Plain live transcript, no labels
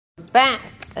back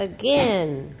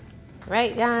again.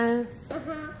 Right, guys?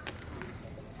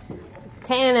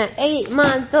 Can an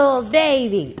 8-month-old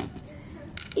baby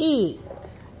eat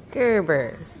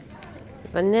Gerber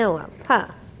vanilla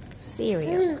puff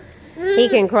cereal? He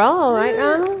can crawl, right,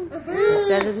 Ronald? It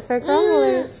says it's for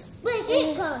crawlers. But it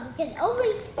can't crawl. It can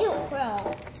only scoot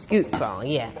crawl. Scoot crawl,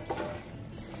 yeah.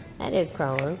 That is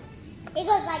crawling. It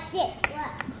goes like this.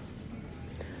 Look.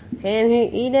 Can he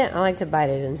eat it? I like to bite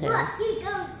it in half. Look, he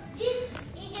can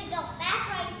go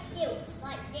backwards scoots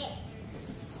like this.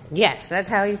 Yes, that's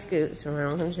how he scoots.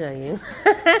 Ronald can show you.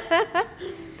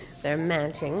 They're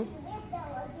matching.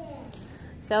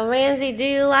 So, Ramsey, do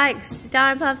you like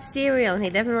Star Puff cereal? He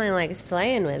definitely likes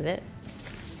playing with it.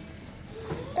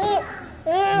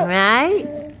 Right?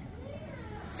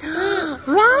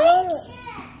 Right?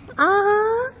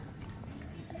 Uh-huh.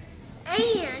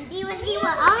 And do you want to see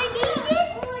what I'm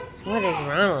eating? What is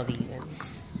Ronald eating?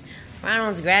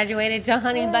 Ronald's graduated to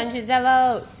Honey Bunches of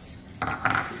Oats.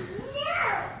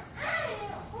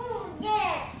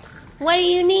 What do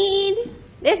you need?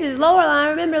 This is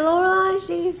Lorelai. Remember Lorelai?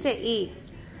 She used to eat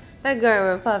the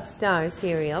Gerber Puff Star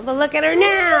cereal. But look at her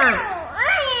now.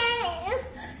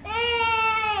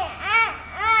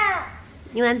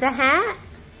 You want the hat?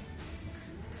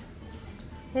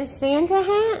 The Santa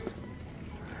hat?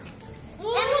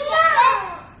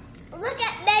 Look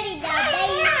at Betty now.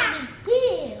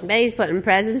 Betty's too. Betty's putting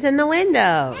presents in the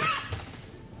window.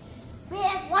 We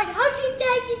have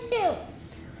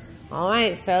 192.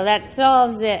 Alright, so that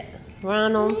solves it,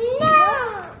 Ronald.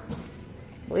 No.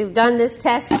 We've done this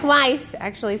test twice,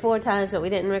 actually 4 times, but we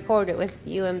didn't record it with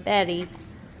you and Betty.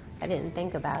 I didn't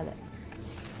think about it.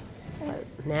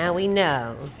 But now we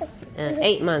know an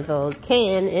 8-month-old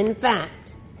can, in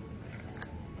fact.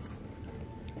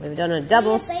 We've done a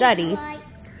double study.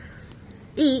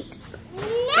 Eat.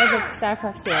 There's a Star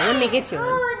Puff cereal. Let me get you one.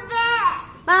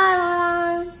 Bye,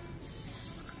 Ronald.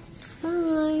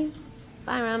 Bye.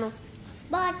 Bye, Ronald.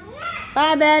 Bye.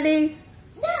 Bye, Betty.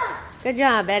 No. Good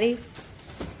job, Betty.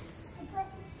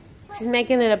 She's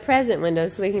making it a present window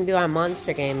so we can do our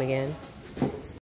monster game again.